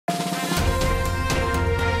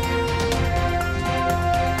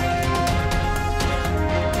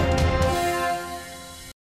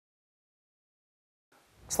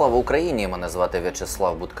Слава Україні! Мене звати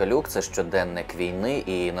В'ячеслав Буткалюк. Це щоденник війни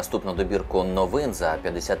і наступну добірку новин за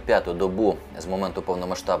 55-ту добу з моменту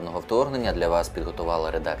повномасштабного вторгнення для вас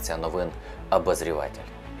підготувала редакція новин «Обозріватель».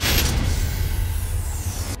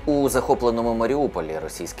 У захопленому Маріуполі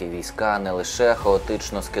російські війська не лише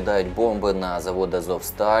хаотично скидають бомби на завод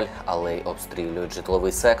 «Азовсталь», але й обстрілюють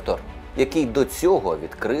житловий сектор, який до цього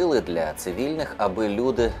відкрили для цивільних, аби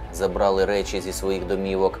люди забрали речі зі своїх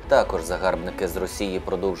домівок. Також загарбники з Росії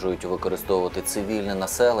продовжують використовувати цивільне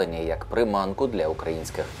населення як приманку для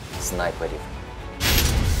українських снайперів.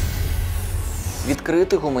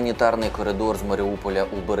 Відкрити гуманітарний коридор з Маріуполя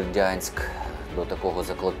у Бердянськ. До такого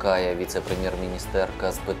закликає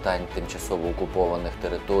віце-прем'єр-міністерка з питань тимчасово окупованих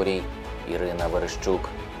територій Ірина Верещук.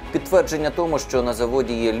 Підтвердження тому, що на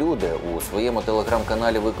заводі є люди, у своєму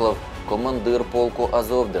телеграм-каналі виклав командир полку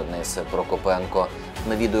Азов Денис Прокопенко.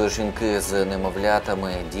 На відео жінки з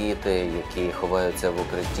немовлятами, діти, які ховаються в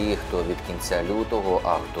укритті, хто від кінця лютого,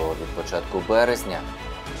 а хто від початку березня.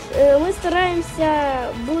 Ми стараємося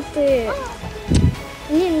бути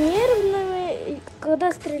не нервними,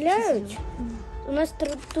 коли стріляють. У нас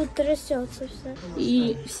тут трясеться все.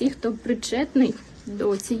 І всі, хто причетний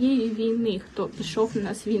до цієї війни, хто пішов на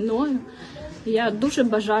нас війною, я дуже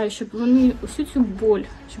бажаю, щоб вони усю цю боль,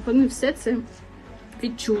 щоб вони все це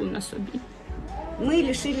відчули на собі. Мы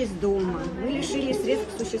лишились дома, мы лишились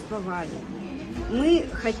средств к существованию. Мы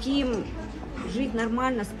хотим жить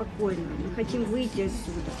нормально, спокойно, мы хотим выйти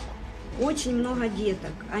отсюда. Очень много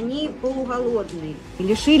деток, они полуголодные.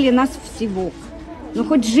 Лишили нас всего. Ну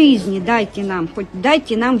хоть жизни дайте нам, хоть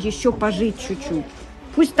дайте нам еще пожить чуть-чуть.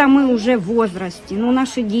 Пусть там мы уже в возрасте, но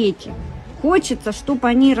наши дети. Хочется, чтобы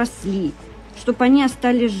они росли, чтобы они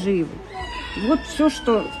остались живы. Вот все,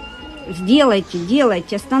 что сделайте,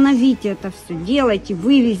 делайте, остановите это все, делайте,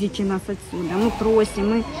 вывезите нас отсюда. Мы просим,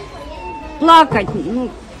 мы плакать,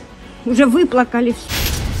 уже выплакали все.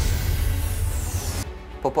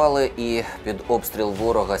 Попали і під обстріл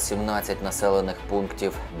ворога 17 населених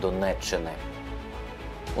пунктів Донеччини.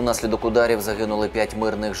 Унаслідок ударів загинули 5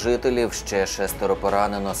 мирних жителів, ще 6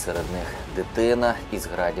 поранено, серед них дитина. Із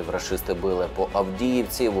градів рашисти били по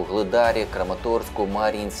Авдіївці, Вугледарі, Краматорську,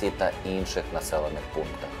 Мар'їнці та інших населених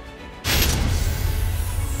пунктах.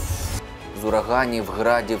 З ураганів,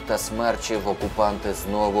 градів та смерчів окупанти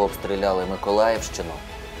знову обстріляли Миколаївщину.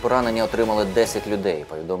 Поранення отримали 10 людей,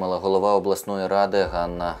 повідомила голова обласної ради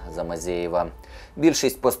Ганна Замазєєва.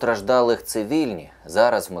 Більшість постраждалих цивільні.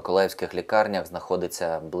 Зараз в миколаївських лікарнях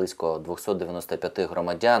знаходиться близько 295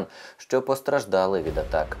 громадян, що постраждали від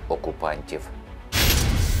атак окупантів.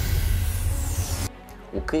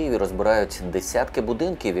 У Києві розбирають десятки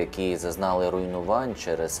будинків, які зазнали руйнувань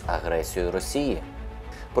через агресію Росії.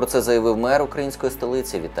 Про це заявив мер української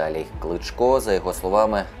столиці Віталій Кличко. За його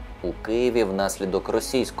словами, у Києві внаслідок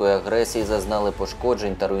російської агресії зазнали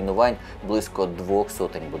пошкоджень та руйнувань близько 200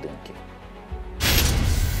 будинків.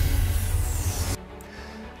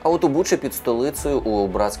 А от у Бучі під столицею у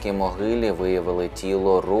братській могилі виявили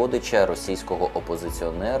тіло родича російського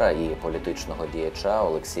опозиціонера і політичного діяча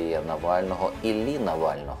Олексія Навального Іллі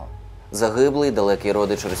Навального. Загиблий далекий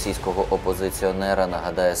родич російського опозиціонера,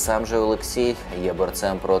 нагадає сам же Олексій, є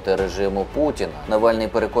борцем проти режиму Путіна. Навальний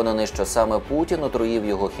переконаний, що саме Путін отруїв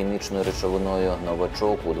його хімічною речовиною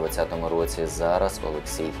 «Новачок» у 2020 році. Зараз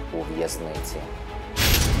Олексій у в'язниці.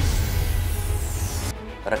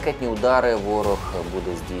 Ракетні удари ворог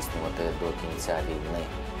буде здійснювати до кінця війни.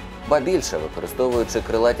 Ба більше, використовуючи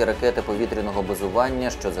крилаті ракети повітряного базування,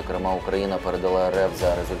 що, зокрема, Україна передала РФ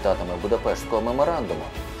за результатами Будапештського меморандуму.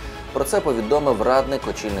 Про це повідомив радник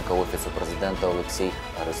очільника Офісу президента Олексій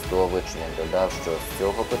Арестович. Він додав, що з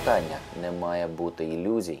цього питання не має бути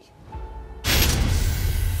ілюзій.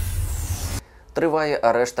 Триває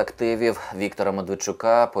арешт активів Віктора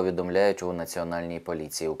Медведчука, повідомляють у Національній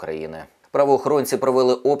поліції України. Правоохоронці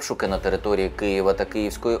провели обшуки на території Києва та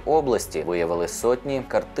Київської області. Виявили сотні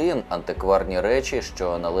картин, антикварні речі,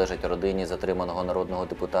 що належать родині затриманого народного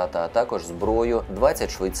депутата, а також зброю, 20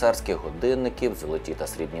 швейцарських годинників, золоті та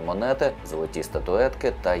срібні монети, золоті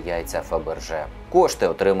статуетки та яйця Фаберже. Кошти,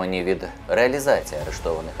 отримані від реалізації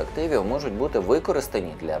арештованих активів, можуть бути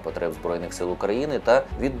використані для потреб Збройних сил України та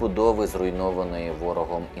відбудови зруйнованої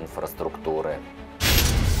ворогом інфраструктури.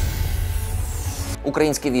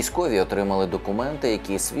 Українські військові отримали документи,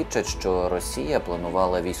 які свідчать, що Росія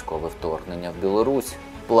планувала військове вторгнення в Білорусь.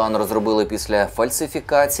 План розробили після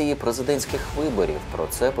фальсифікації президентських виборів. Про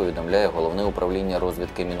це повідомляє Головне управління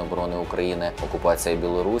розвідки Міноборони України. Окупація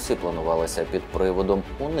Білорусі планувалася під приводом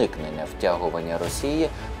уникнення втягування Росії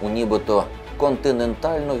у нібито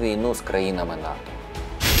континентальну війну з країнами НАТО.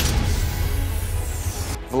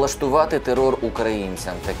 Влаштувати терор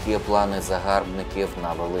українцям – такі плани загарбників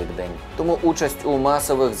на Великдень. Тому участь у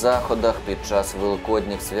масових заходах під час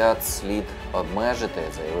великодніх свят слід обмежити,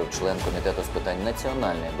 заявив член Комітету з питань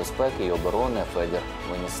національної безпеки і оборони Федір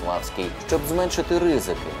Веніславський. Щоб зменшити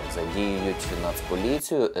ризики, задіюють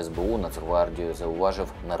Нацполіцію, СБУ, Нацгвардію, зауважив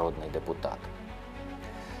народний депутат.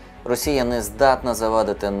 Росія не здатна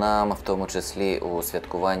завадити нам, в тому числі у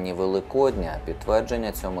святкуванні Великодня.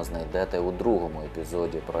 Підтвердження цьому знайдете у другому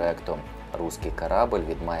епізоді проекту «Руський корабль»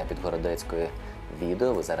 від Майя Підгородецької.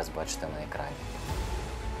 Відео ви зараз бачите на екрані.